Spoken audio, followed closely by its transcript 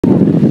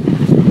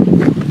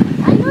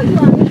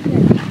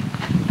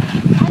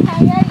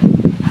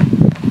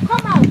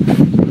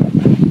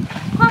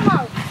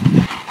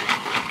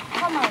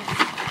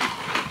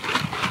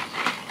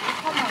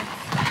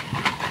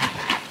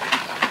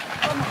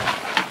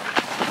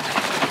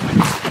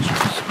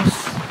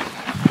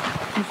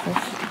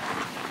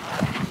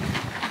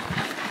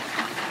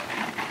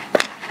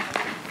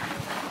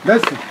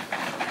Mercy.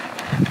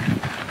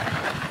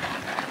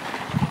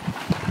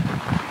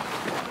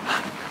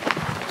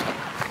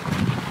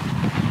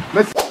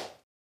 Mercy.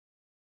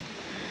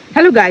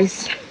 Hello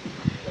guys.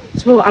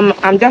 So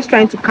I'm just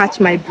trying to catch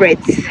my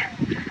breath.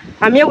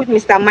 I'm here with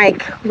Mr.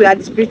 Mike. We are at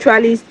the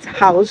spiritualist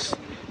house.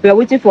 We are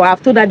waiting for her.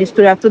 I've told her the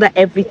story. I've told her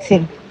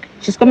everything.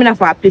 She's coming out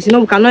for her place. You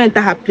know, we cannot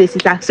enter her place.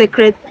 It's a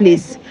sacred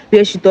place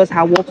where she does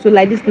her work. So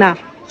like this now,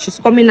 she's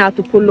coming out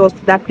to follow us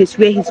to that place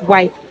where his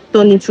wife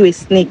turned into a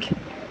snake.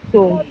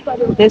 So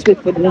let's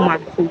wait for the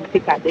woman to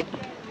take her there.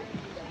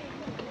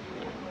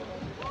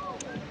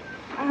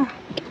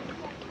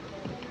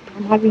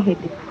 I'm having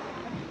headache.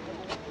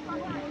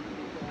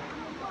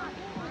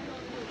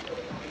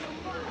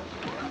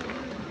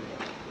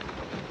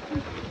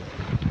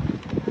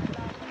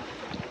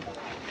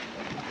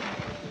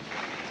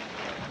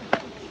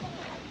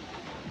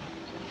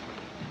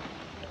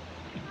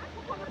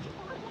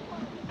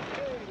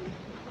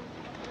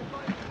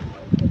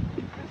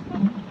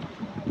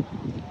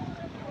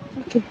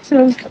 Okay,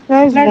 so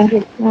let's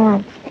go.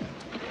 Wow.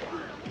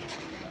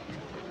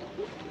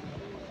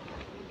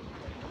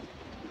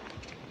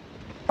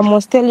 I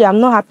must tell you, I'm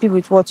not happy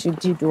with what you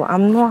did, though.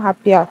 I'm not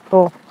happy at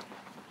all.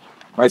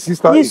 My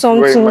sister, if you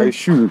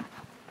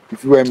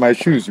were in my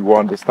shoes, you will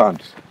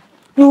understand.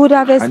 You would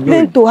have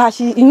explained to her.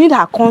 You need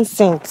her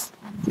consent.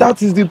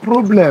 That is the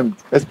problem.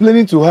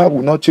 Explaining to her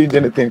will not change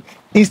anything.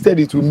 Instead,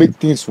 it will make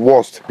things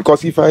worse.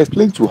 Because if I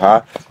explain to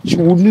her, she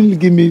would nearly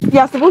give me... You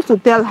are supposed to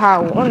tell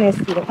her,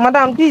 honestly.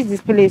 Madam, this is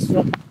this place.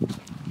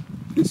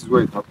 This is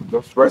where it happened.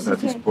 Just right at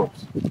this spot.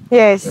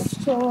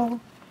 Yes. So,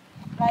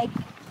 like,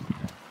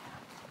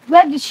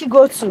 where did she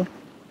go to?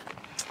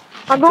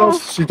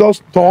 She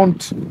just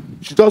turned.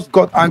 She just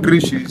got angry.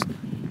 She's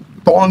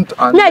turned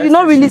and... I did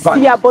not really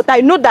see her, but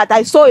I know that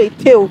I saw a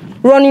tail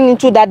running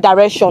into that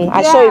direction.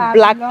 I saw a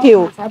black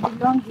tail.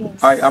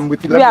 I am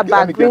with you. Bring her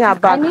back. Bring her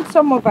back. I need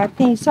some of her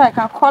things so I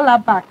can call her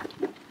back.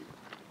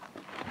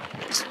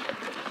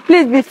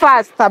 Please be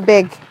fast, I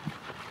beg.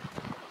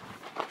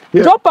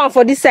 Yeah. Drop her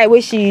for this side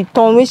where she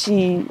turned, where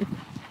she...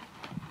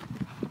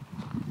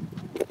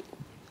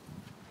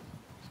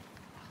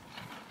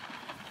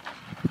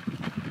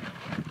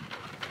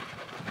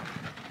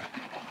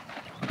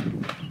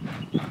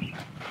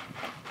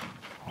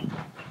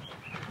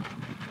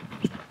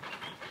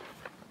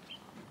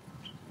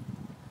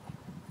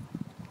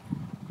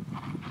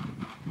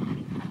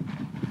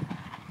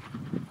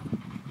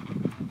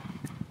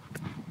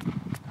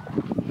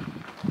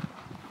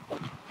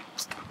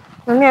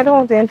 Mommy, I don't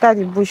want to enter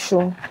the bush.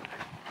 So.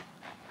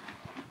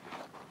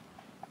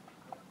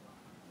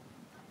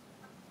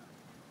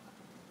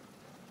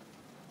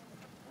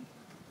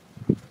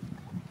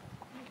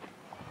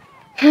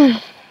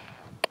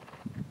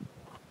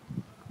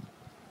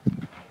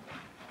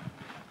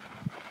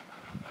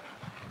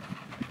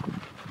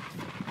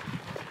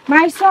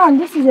 My son,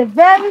 this is a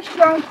very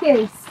strong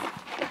case.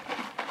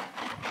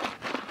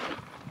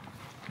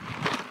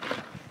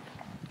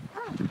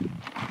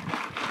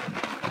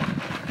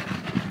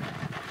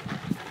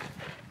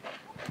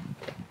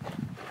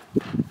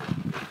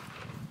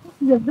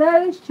 This is a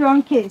very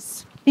strong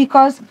case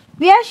because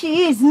where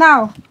she is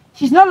now,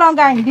 she's no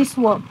longer in this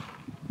world.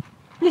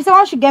 Please,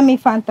 someone should get me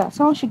Fanta.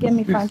 Someone should get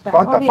me Fanta.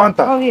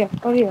 Fanta.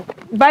 Oh here.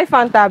 Buy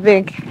Fanta,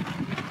 beg.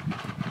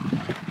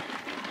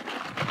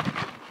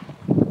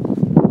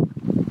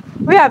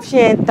 Where have she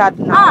entered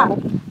now?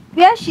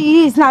 Where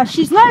she is now,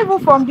 she's not even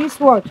from this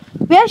world.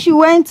 Where she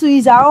went to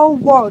is her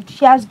own world.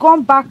 She has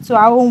gone back to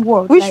her own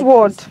world. Which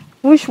world?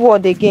 Which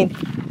world again?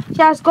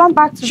 She has gone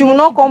back to... She will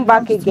not come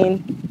back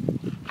again.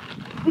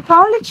 We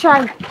can only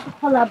try to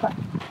call her back.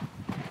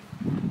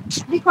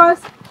 Because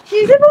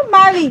she's even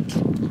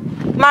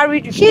married.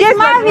 Married? She's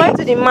married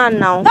to the man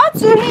now. Not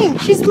to him.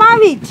 She's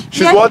married.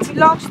 She's what? She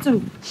belongs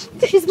to.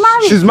 She's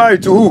married. She's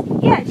married to who?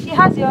 Yeah, she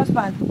has a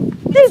husband.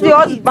 This is the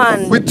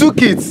husband. With 2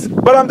 kids.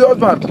 But I'm the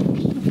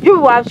husband. You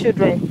will have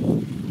children?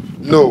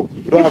 No.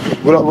 We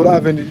don't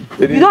have any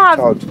you don't have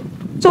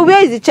child. So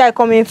where is the child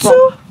coming from?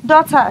 2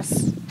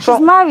 daughters. She's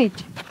married.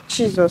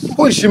 Jesus.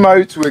 Who is she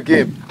married to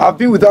again? I've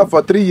been with her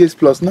for 3 years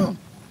plus now.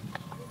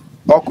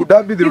 Or could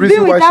that be the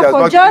reason why she has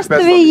not just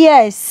 3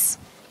 years?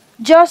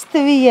 Just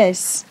 3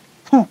 years.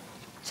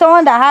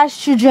 Someone that has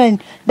children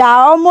that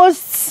are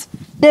almost...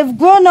 They've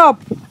grown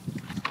up.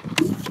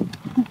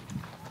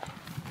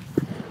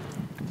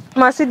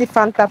 See the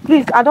Fanta,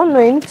 please. I don't know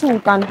anything you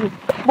can do.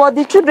 But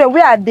the children,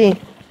 where are they?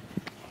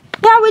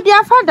 They are with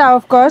their father,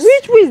 of course.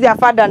 Who is their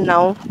father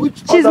now?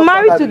 She's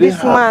married to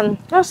this man.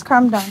 Just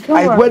calm down.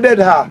 I wedded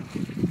her.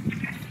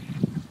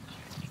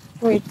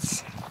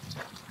 Wait.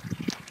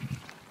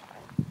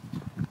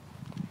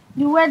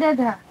 You wedded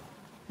her?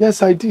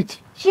 Yes, I did.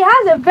 She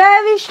has a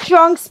very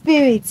strong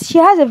spirit. She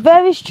has a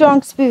very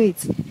strong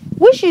spirit.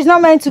 Which she's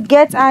not meant to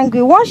get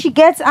angry. Once she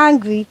gets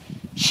angry,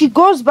 she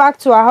goes back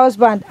to her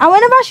husband. And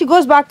whenever she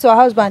goes back to her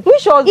husband,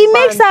 it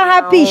makes her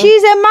happy.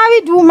 She's a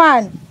married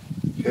woman.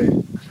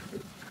 Okay.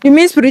 You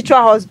mean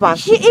spiritual husband?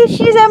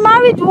 She's a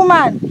married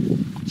woman.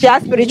 She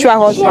has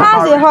spiritual She husband.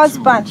 has a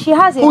husband. She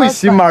has a Who husband. is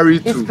she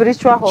married A to?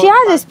 spiritual husband. She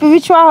has a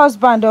spiritual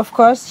husband, of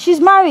course. She's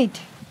married.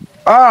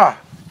 Ah!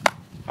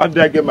 How did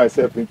I get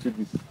myself into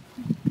this?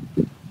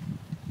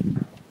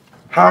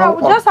 How Now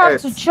we just on have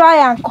earth? to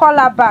try and call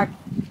her back.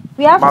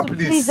 We have Ma, to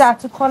please. please her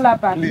to call her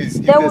back. Please,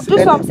 if They will there's do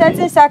some anything-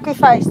 certain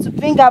sacrifice to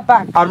bring her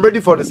back. I'm ready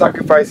for the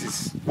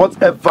sacrifices.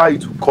 Whatever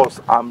it will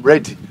cost, I'm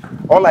ready.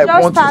 All I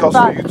Just want is stand just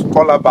back. for you to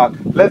call her back.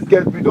 Let's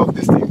get rid of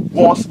this thing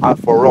once and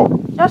for all.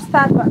 Just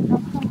stand back. Now,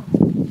 come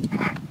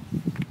on.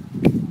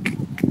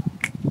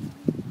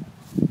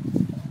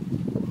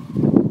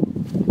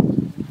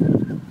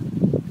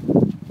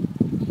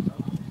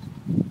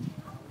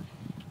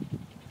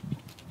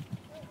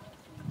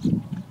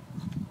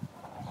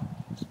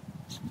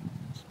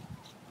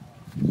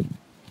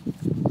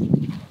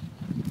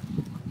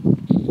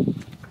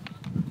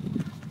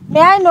 May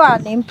I know her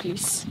name,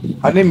 please?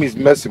 Her name is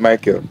Mercy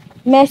Michael.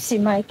 Mercy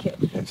Michael.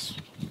 Yes.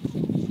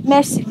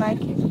 Mercy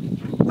Michael.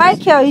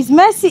 Michael, is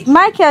Mercy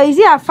Michael, is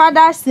it her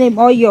father's name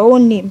or your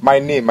own name? My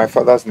name, my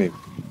father's name.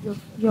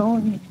 Your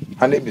own name.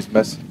 Her name is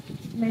Mercy.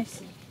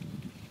 Mercy.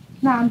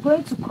 Now I'm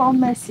going to call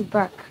Mercy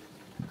back.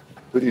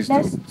 Please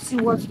Let's do. see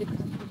what we can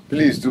do.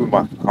 Please do,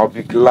 ma. I'll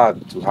be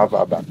glad to have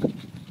her back.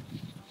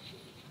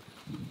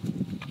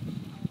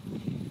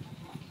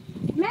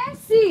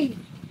 Mercy!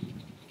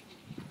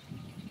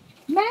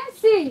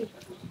 Mercy!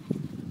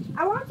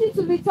 I want you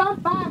to return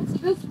back to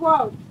this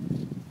world.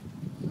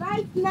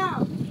 Right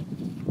now.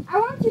 I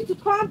want you to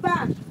come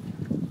back.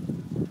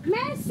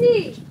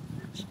 Mercy!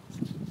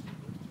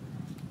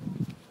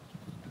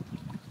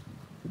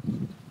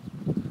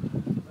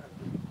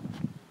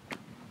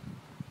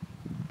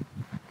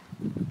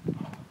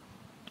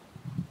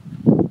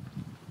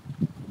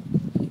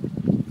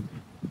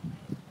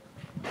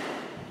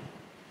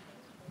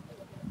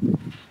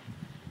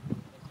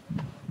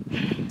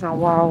 Oh,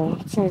 wow,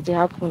 things they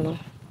happen.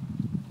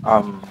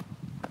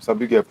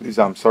 Sabiga, please,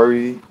 I'm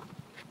sorry.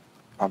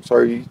 I'm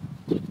sorry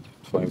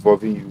for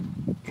involving you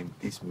in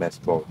this mess,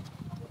 but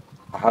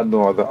I had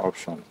no other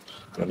option.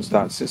 You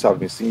understand? Since I've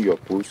been seeing your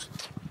post,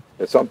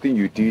 there's something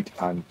you did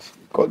and it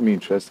got me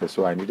interested,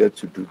 so I needed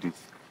to do this.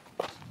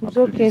 It's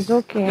okay, it's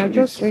okay. I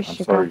just please, wish I'm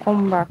she sorry. can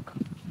come back.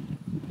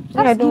 Just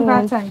I give don't her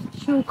want. time.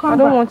 She will come I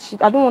don't back.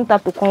 want. I don't want her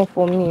to come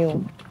for me.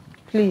 Oh.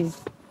 Please,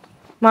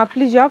 ma,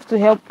 please, you have to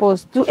help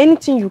us. Do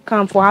anything you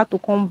can for her to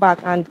come back,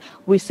 and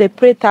we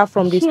separate her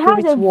from the She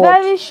spirit has a world.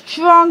 very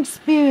strong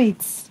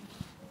spirit.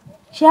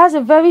 She has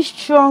a very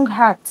strong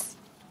heart.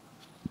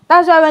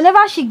 That's why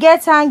whenever she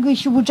gets angry,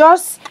 she will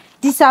just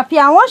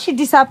disappear. And once she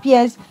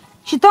disappears,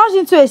 she turns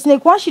into a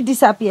snake. Once she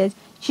disappears,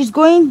 she's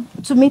going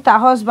to meet her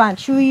husband.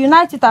 She will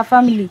unite with her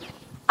family.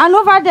 And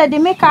over there, they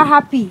make her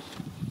happy.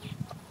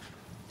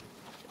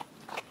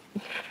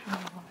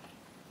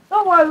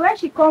 Don't worry, when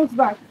she comes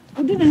back,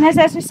 we'll do the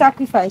necessary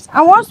sacrifice.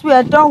 And once we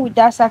are done with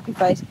that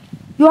sacrifice,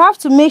 you have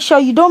to make sure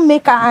you don't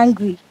make her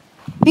angry.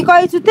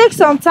 Because it will take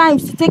some time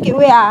to take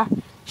away her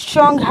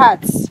strong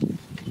hearts.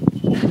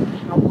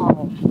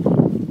 Wow.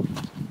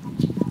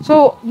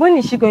 So when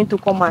is she going to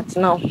come out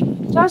now?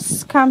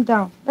 Just calm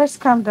down. Let's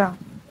calm down.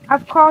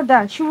 I've called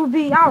her. She will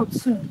be out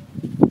soon.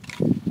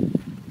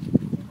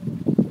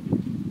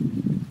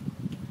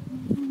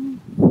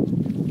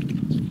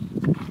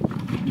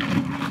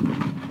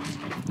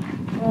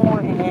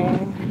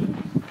 Oh,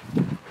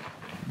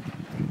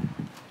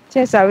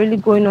 things are really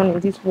going on in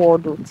this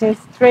world, though.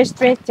 Strange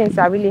things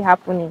are really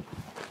happening.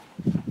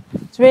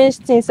 Strange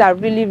things are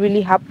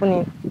really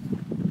happening.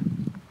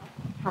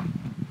 Ah.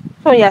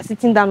 So you are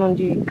sitting down on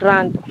the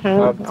ground.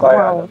 I'm tired.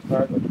 Wow. I'm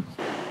tired of this.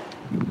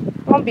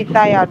 Don't be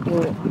tired,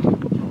 though.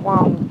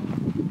 Wow.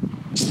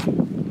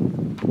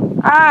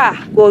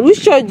 Ah, God,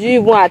 which church do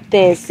you even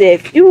attend,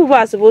 sef? You people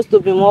are supposed to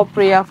be more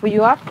prayerful.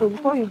 You have to,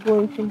 before you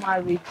go into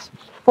marriage.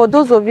 For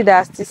those of you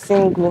that are still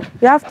single,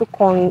 you have to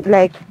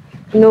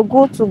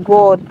go to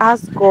God,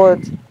 ask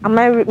God, am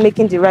I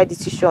making the right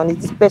decision? Is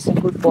this person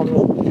good for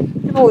me?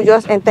 People will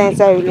just enter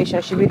inside a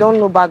relationship. You don't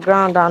know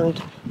background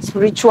and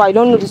spiritual. You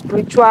don't know the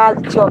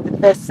spirituality of the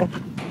person.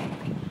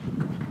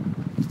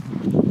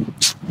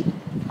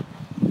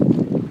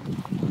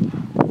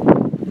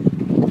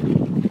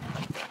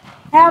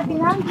 I have been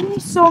handling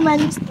so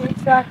many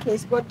spiritual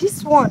cases, but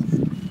this one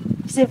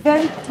is a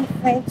very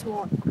different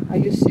one. Are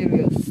you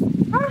serious?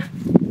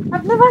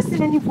 I've never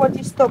seen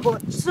anybody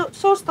stubborn,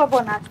 so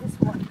stubborn as this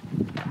one.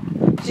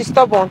 She's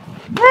stubborn.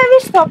 Very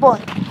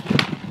stubborn.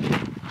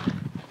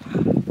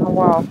 Oh,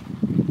 wow.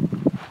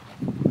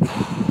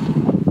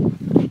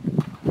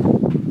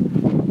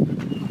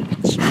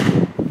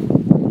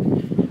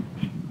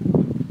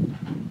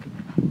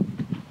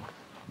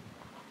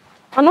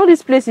 I know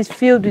this place is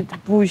filled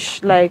with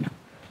bush, like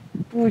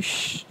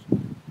bush.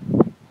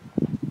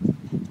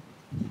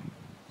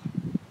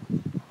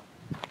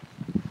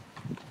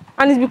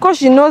 And it's because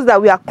she knows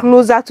that we are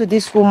closer to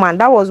this woman.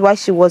 That was why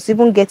she was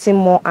even getting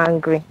more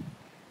angry.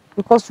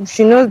 Because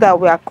she knows that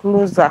we are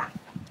closer.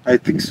 I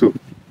think so.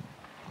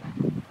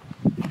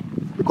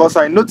 Because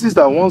I noticed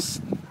that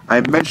once I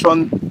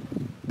mention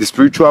the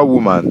spiritual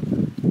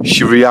woman,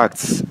 she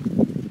reacts.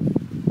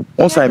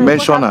 Once I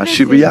mention her,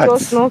 she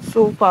reacts. It's not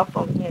so far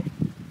from here.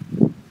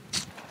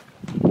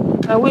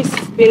 I wish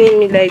it's paining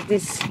me like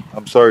this.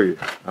 I'm sorry.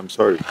 I'm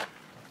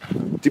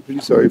deeply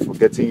sorry for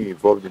getting you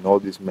involved in all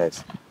this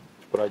mess.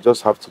 But I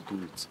just have to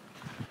do it.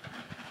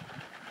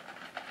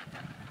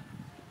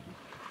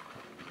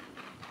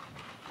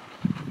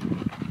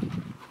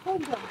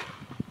 Hold on.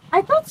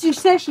 I thought you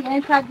said she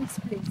entered this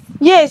place.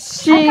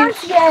 Yes, I can't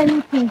hear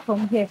anything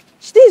from here.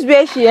 This is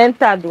where she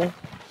entered though.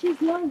 She's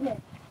not there.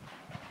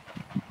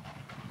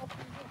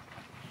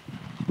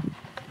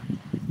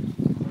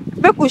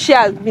 Where could she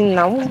have been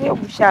now? Where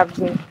could she have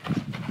been?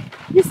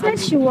 You said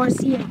she was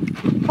here,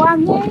 but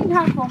I'm hearing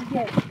her from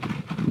here.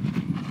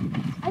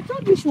 I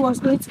told you she was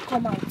going to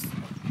come out.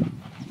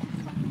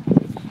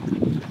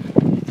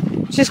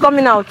 She's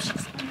coming out.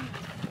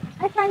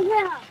 I can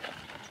hear her.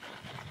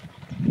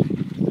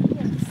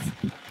 Yes.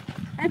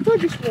 I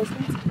told you she was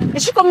going to come out.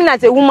 Is she coming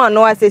as a woman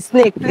or as a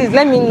snake? Please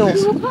let me know.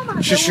 She will come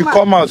as She a should woman.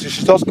 come out. She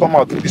should just come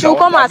out. Please. She will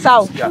come as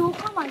how? She will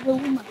come as a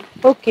woman.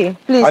 Okay,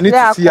 please. I need let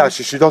to her see her. come.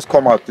 She should just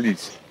come out,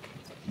 please.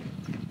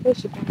 Where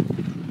she come?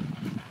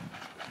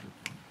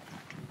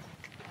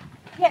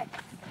 Yes.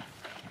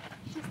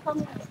 She's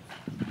coming out.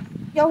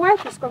 Your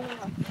wife is coming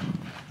out.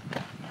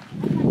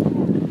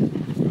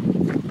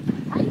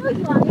 I know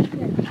you are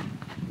here.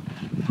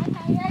 I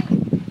can hear you.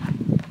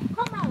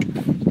 Come out.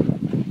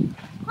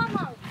 Come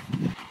out.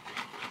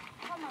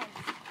 Come out.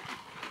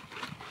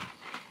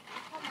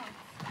 Come out.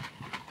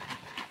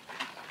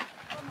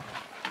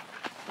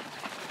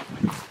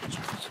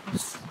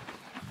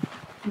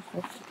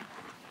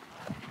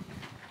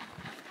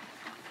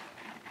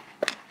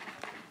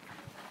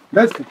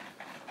 Let's go.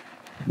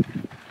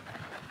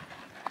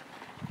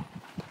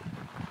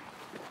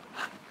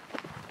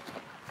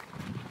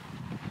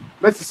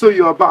 Mercy, so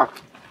you are back.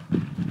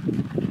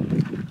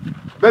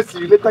 Mercy,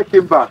 you later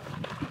came back.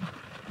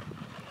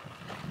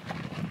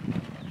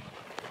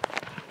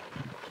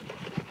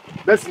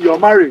 Mercy, you're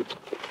married.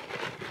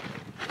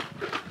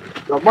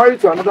 You're married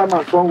to another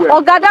man somewhere.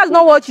 Oh God, that's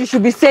not what you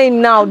should be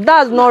saying now.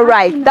 That's not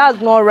right. That's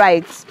not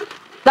right.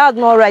 That's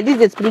not right. This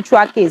is a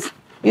spiritual case.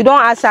 You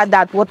don't answer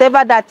that.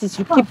 Whatever that is,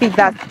 you keep it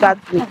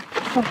that way.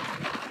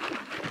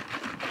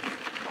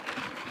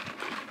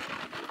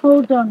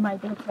 Hold on, my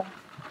daughter.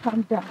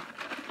 Calm down.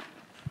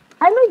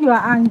 I know you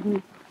are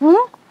angry.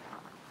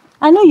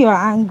 I know you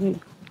are angry.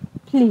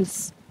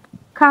 Please,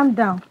 calm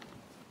down.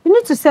 You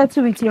need to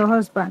settle with your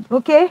husband,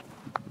 okay?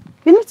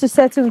 You need to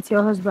settle with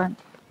your husband.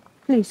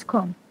 Please,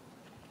 come.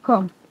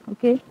 Come,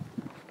 okay?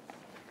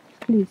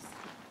 Please.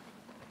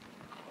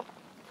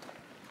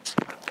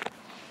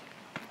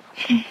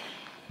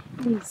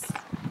 Please.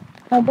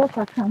 My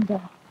daughter, calm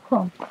down.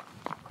 Come.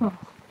 Come.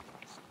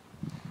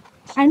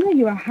 I know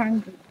you are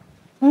angry.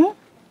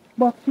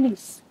 But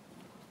please,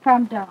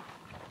 calm down.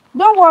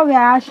 Don't worry,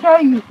 I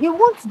assure you, it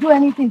won't do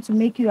anything to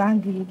make you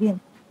angry again.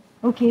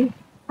 Okay?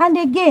 And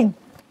again,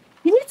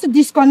 you need to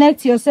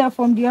disconnect yourself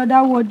from the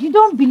other world. You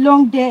don't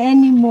belong there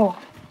anymore.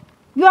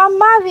 You are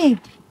married.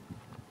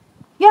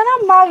 You are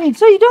not married,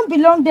 so you don't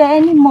belong there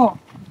anymore.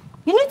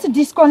 You need to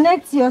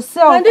disconnect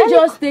yourself. Can they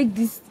just take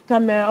this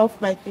camera off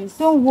my face?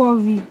 Don't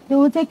worry, they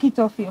will take it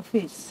off your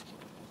face.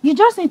 You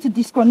just need to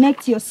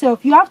disconnect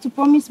yourself. You have to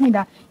promise me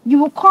that you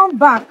will come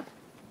back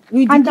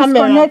With the and camera?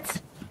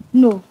 disconnect.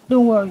 No,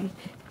 don't worry.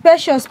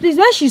 Precious, please,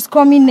 when she's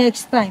coming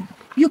next time,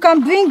 you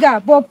can bring her,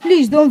 but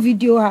please don't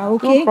video her,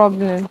 okay? No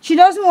problem. She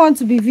doesn't want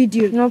to be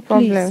videoed. No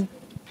problem.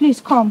 Please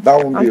come.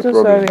 That won't be I'm a so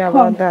problem. sorry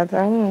about that.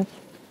 I won't.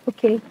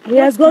 Okay. He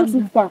has gone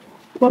too far.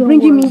 But Don't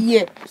bringing worry. me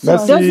here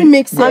Mercy, doesn't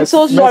make sense. I'm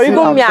so sorry. Mercy,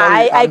 Even I'm me,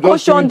 sorry. I I'm just doing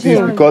cautioned this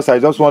him. because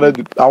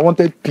I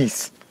wanted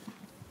peace.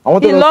 I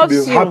wanted He us to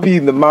loves be you. happy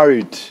in the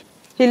marriage.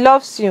 He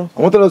loves you.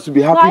 I wanted us to be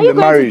So happy are in you the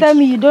going marriage. to tell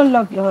me you don't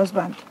love your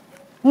husband?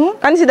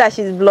 Can you see that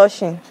she's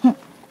blushing?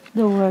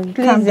 Don't worry.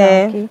 Please, Calm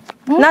down, okay?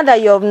 now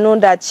that you have known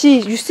that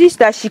you see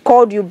that she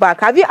called you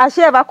back. Has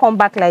she ever come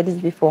back like this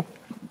before?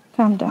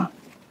 Calm down.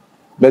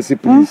 Mercy,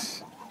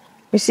 please.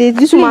 You see,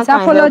 this woman Please can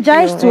help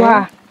apologize you, to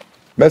her.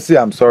 Mercy,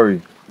 I'm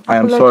sorry. I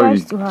am sorry.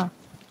 Apologize to her.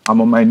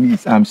 I'm on my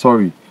knees. I'm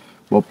sorry.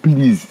 But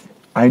please,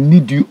 I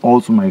need you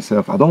all to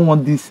myself. I don't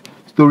want this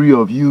story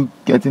of you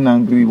getting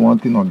angry, one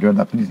thing or the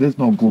other. Please, let's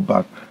not go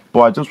back.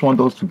 But I just want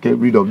us to get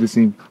rid of this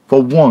thing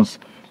for once.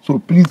 So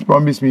please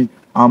promise me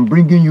I'm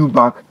bringing you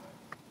back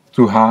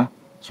to her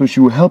so she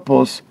will help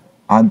us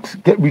and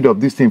get rid of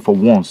this thing for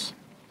once.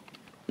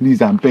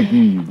 Please, I'm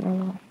begging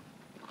you.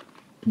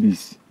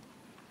 Please.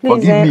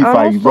 Forgive me if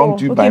I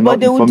wronged you by Okay, not but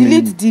they will informing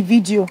delete you. the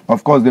video.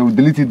 Of course, they will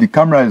delete it. The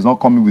camera is not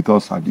coming with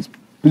us at this.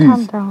 Please.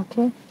 Calm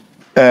down,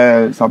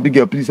 okay?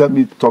 Abigail, please help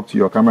me talk to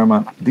your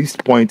cameraman. At this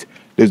point,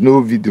 there's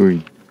no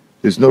videoing.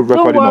 There's no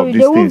recording worry, of they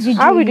these won't things.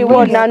 video How will the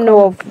world now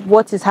know of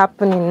what is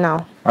happening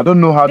now? I don't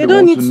know how They they,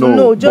 don't want need to to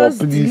know, but just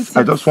please,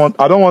 delete it.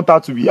 I don't want her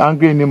to be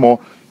angry anymore.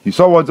 You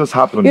saw what just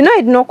happened. You know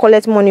I did not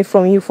collect money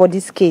from you for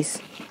this case.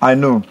 I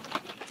know.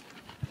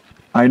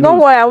 I know. Don't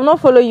worry, I will not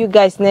follow you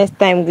guys next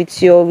time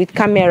with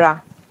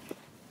camera.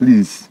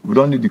 Please, we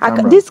don't need the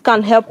camera. This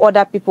can help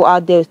other people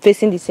out there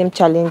facing the same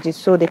challenges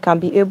so they can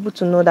be able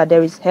to know that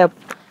there is help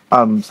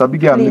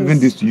Sabigi, I'm leaving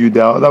this to you.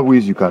 There are other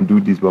ways you can do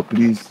this, but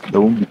please,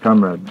 there won't be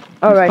camera.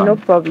 All right, no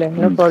time. problem,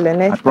 no Please. problem.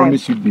 Next I time.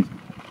 promise you this.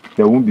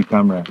 There won't be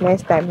camera.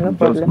 Next time, no You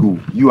problem. just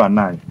go. You and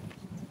I.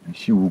 And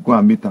she will go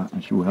and meet her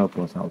and she will help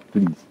us out.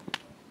 Please.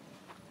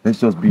 Let's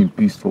just be in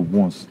peace for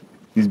once.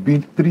 It's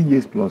been 3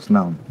 years plus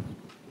now.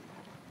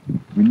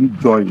 We need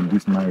joy in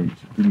this marriage,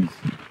 please.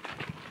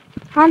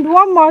 And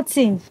one more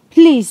thing,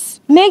 please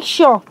make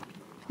sure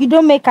you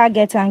don't make her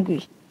get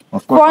angry.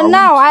 Of course, For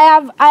now,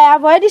 won't. I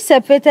have already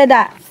separated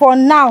her for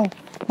now,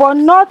 but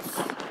not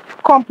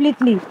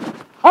completely.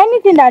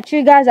 Anything that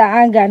triggers her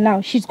anger now,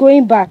 she's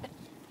going back,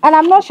 and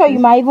I'm not sure you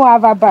might even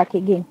have her back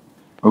again.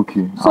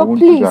 Okay, I So won't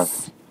do that.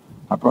 please,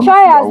 I promise you, I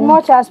try as won't.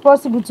 much as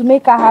possible to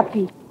make her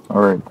happy.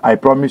 All right, I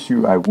promise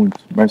you, I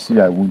won't. Mercy,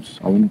 I won't.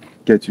 I won't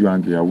get you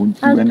angry. I won't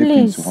do And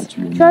anything please, to hurt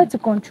you. try to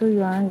control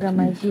your anger,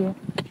 my dear.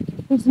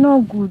 It's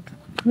not good.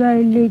 You are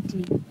a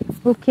lady,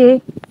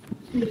 okay?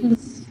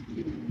 Please.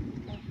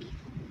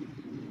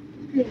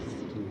 You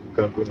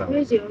can go now.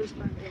 Where's your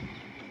husband?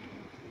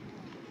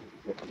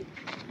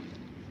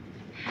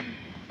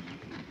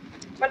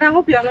 But I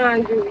hope you're not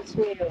angry with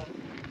me.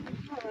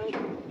 Alright,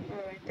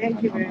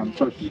 thank you very I'm much.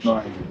 sure she's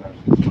not angry.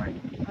 That's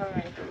fine.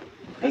 Alright.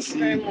 Thank you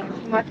very much.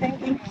 Ma,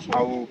 thank you.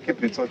 I will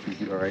keep in touch with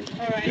you, all right?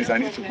 Alright. Please, I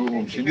need to go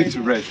home. She needs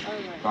to rest.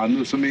 Alright. I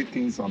know so many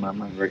things on her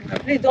mind right now.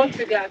 Please don't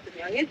trigger her to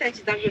me. Anytime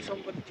she's angry with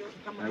somebody, just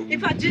come I on. will. In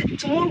fact,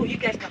 tomorrow you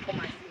guys can come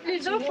and see her.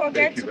 Please don't Thank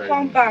forget you to very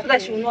come much. back. So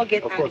that she will not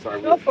get Of angry. course, I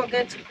will. Don't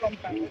forget to come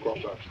back. You will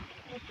come back.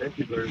 Thank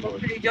you very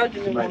much. Please just do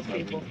me one Nice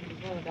favor. having you.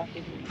 One other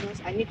favor.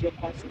 Just, I need your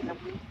consent. I'm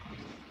going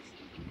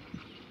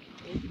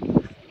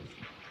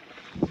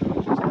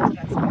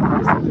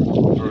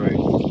All right.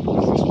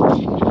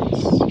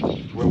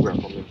 When we are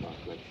coming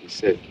back, like he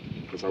said,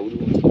 because I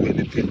wouldn't want to do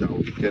anything that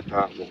will get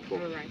her worked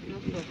up. Alright, no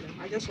problem.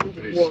 I just want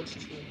the Please. world to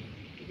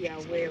be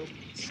aware of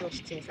such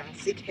things and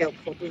seek help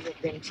for those of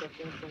them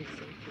suffering from the same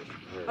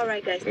case.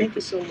 Alright, guys, thank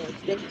you so much.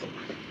 Thank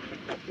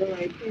you.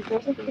 Alright, please,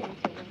 that's okay.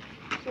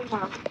 So,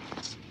 ma,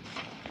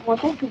 well,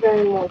 thank you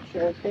very much.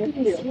 Thank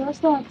Please, you. you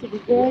also have to be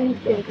very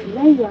careful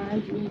when you are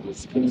handling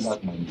these cases.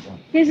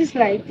 Cases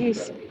like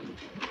this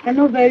are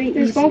not very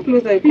Please easy. come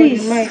closer.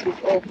 Please. The mic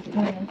is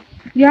off.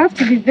 You have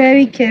to be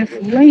very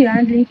careful when you're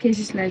handling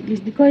cases like this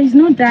because it's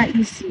not that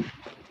easy.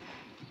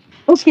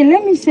 Okay,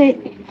 let me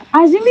say,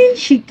 assuming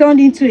she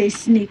turned into a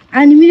snake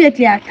and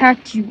immediately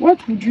attacked you,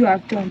 what would you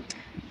have done?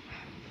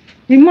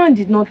 The man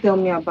did not tell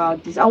me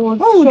about this. I was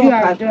What would you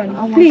shocked. have done?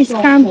 I was Please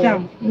shocked. calm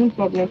down. No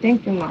problem.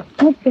 Thank you, ma.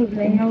 No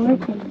problem, you're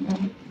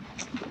welcome.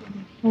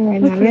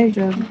 Alright, now let's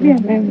just go.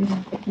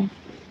 Yeah.